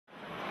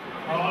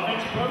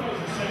boat is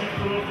a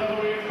semi-pro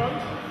featherweight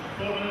boat,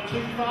 forming a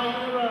 2-5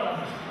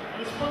 round,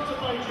 and is sponsored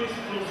by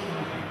Jason Wilson.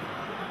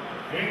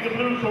 In the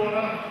blue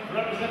corner,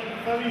 representing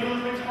Ferry Hill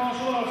Mixed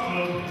Martial Arts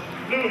Club,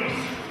 Lewis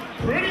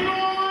Pretty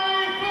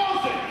Boy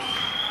Fawcett.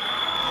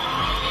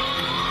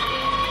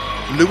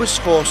 Lewis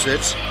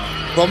Fawcett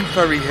from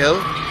Ferry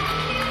Hill,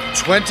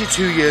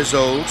 22 years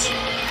old,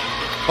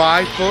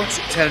 5 foot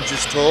 10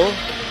 inches tall,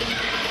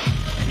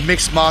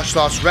 mixed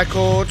martial arts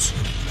record,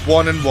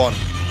 1-1.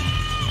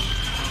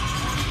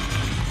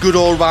 Good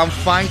all-round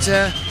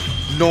fighter,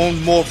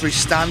 known more for his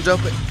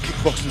stand-up and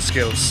kickboxing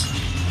skills.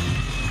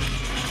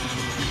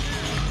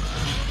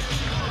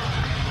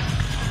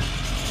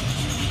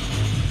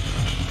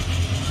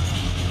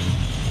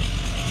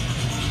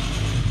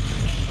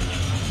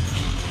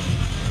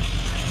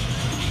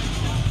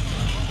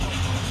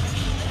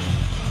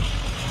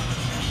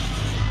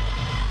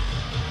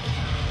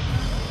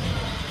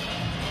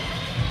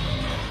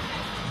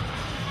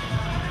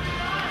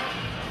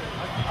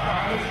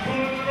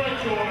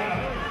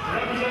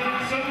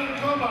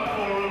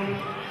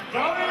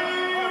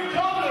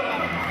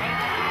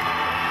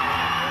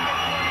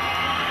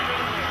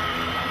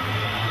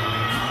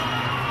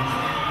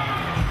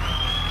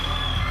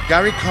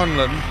 Gary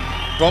Conlon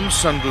from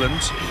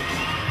Sunderland,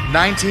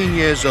 19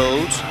 years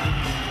old,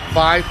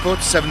 5 foot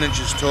 7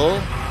 inches tall,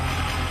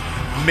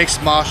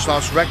 mixed martial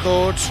arts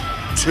record,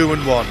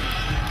 2-1.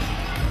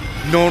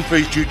 Known for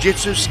his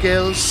jiu-jitsu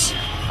skills,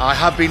 I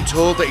have been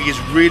told that he has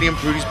really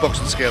improved his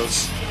boxing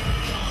skills.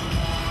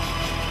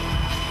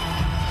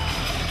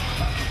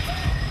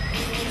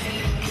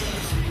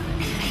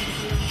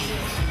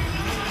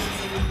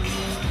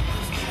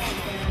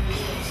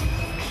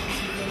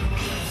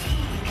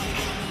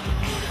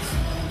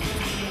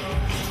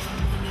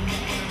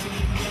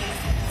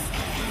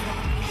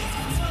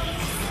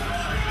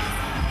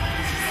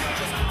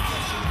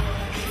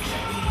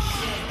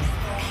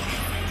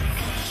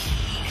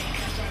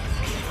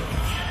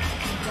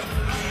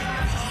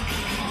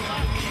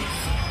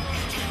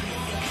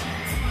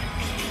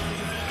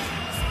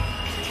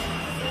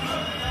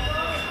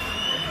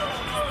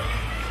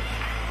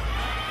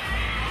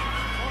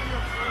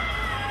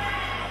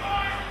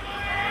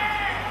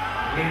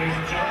 Ladies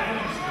and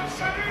gentlemen, this is the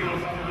second pro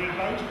featherweight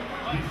bout to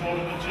be fought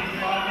in the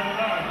 2-5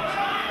 rounds,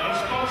 and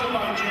sponsored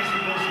by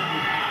Jason Wilson.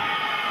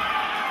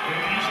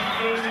 Introducing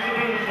first in the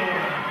blue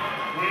corner,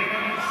 weighing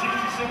in at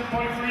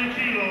 67.3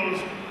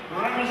 kilos,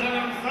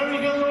 representing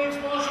Ferry Hill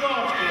Mixed Martial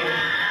Arts Club,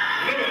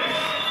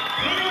 Lewis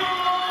Pretty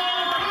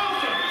Boy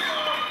Fawcett.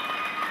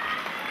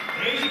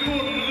 His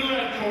opponent in the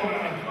red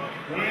corner,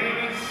 weighing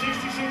in at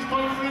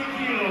 66.3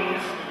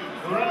 kilos,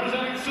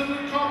 representing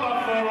Southern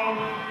Combat Forum,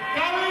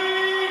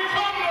 Gary.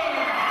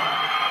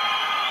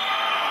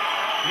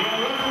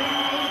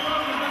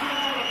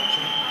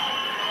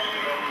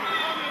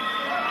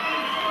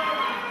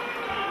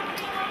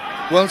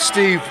 Well,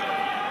 Steve,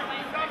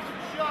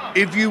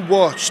 if you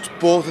watched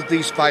both of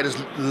these fighters'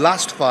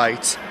 last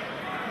fight,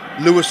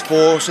 Lewis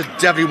Fawcett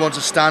definitely wants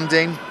a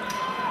standing,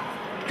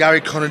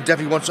 Gary Conlon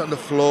definitely wants it on the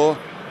floor,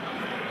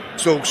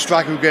 so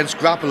striker against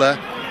grappler.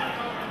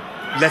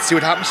 Let's see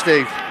what happens,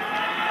 Steve.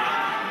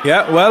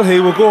 Yeah, well,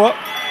 here we go.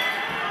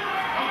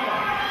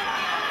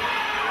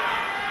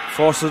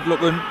 Fawcett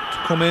looking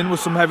to come in with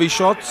some heavy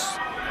shots.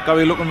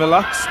 Gary looking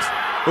relaxed.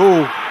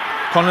 Oh,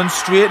 Conlon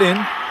straight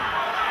in.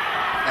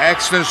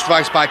 Excellent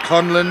strikes by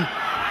Conlon.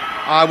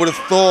 I would have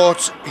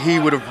thought he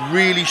would have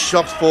really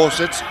shocked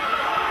Fawcett,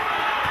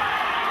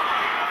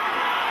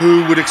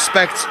 who would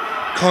expect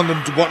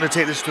Conlon to want to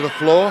take this to the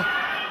floor.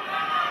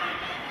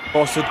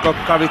 Fawcett got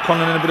Gary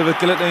Conlon in a bit of a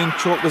guillotine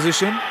choke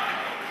position.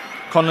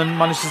 Conlon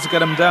manages to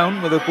get him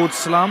down with a good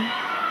slam.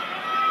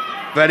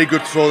 Very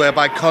good throw there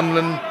by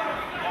Conlon.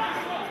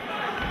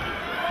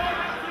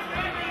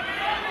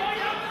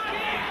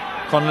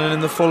 Conlon in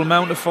the full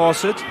mount of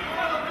Fawcett.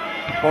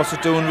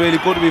 Fawcett doing really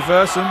good to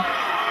reverse him.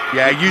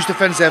 Yeah, he used the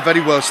fence there very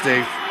well,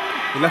 Steve.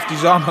 He left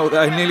his arm out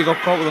there, he nearly got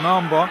caught with an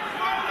armbar.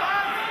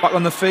 Back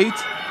on the feet.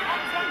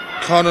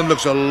 Conlon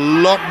looks a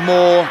lot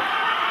more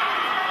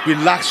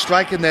relaxed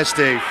striking there,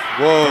 Steve.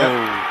 Whoa.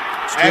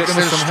 Yep.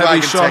 Excellent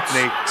striking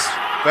techniques.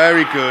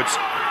 Very good.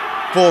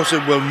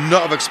 Fawcett will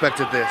not have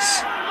expected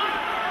this.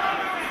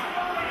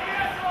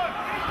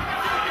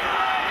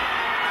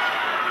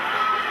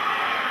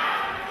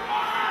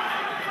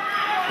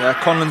 Yeah,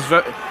 Conlon's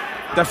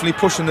definitely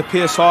pushing the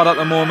pace hard at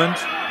the moment.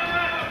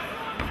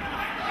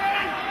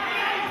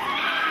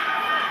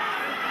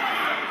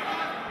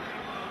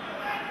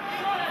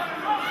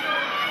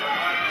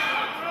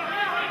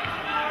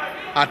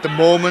 At the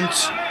moment,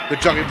 they're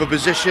jockeying for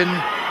position.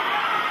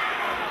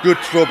 Good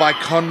throw by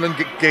Conlon,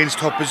 gains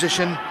top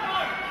position.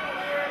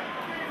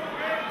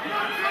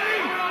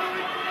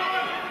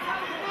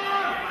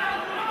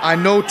 I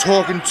know,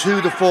 talking to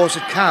the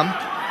Fawcett camp,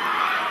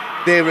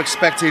 they were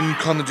expecting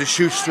Conlon to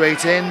shoot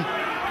straight in.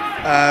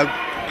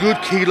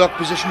 Good key lock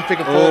position,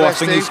 figure four there, I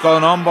think he's got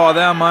an armbar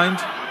there, mind.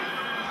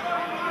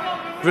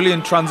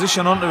 Brilliant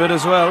transition onto it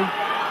as well.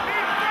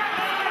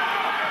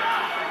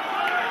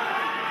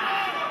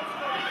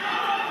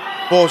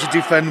 Fawcett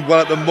defending well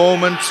at the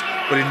moment,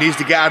 but he needs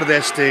to get out of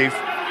there, Steve.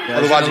 Yeah,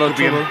 otherwise, he could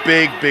be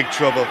in big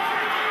trouble.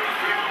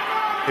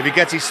 If he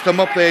gets his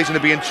thumb up there, he's going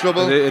to be in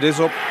trouble. It is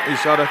up.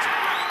 He's got it.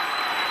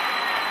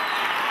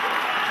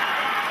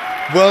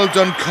 Well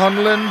done,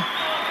 Conlon.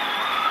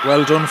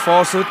 Well done,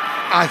 Fawcett.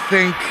 I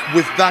think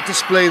with that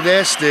display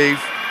there, Steve,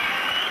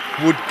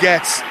 would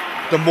get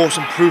the most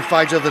improved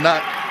fight of the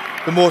night.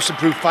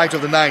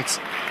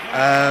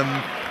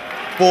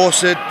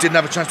 Fawcett didn't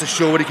have a chance to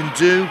show what he can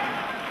do,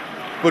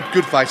 but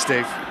good fight,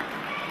 Steve.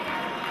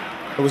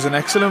 It was an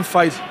excellent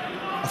fight.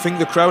 I think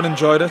the crowd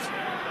enjoyed it.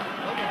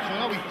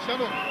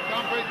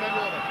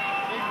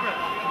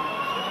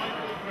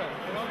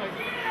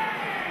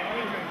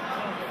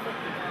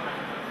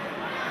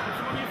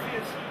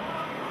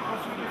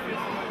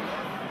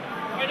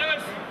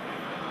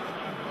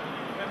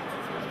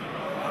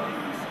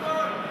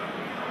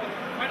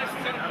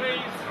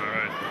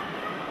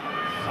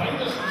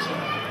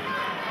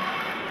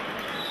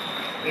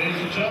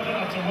 Ladies and gentlemen,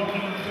 after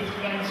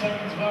 159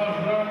 seconds of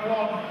round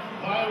one,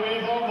 by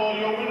way of on-ball,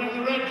 your winner in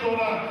the red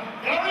corner,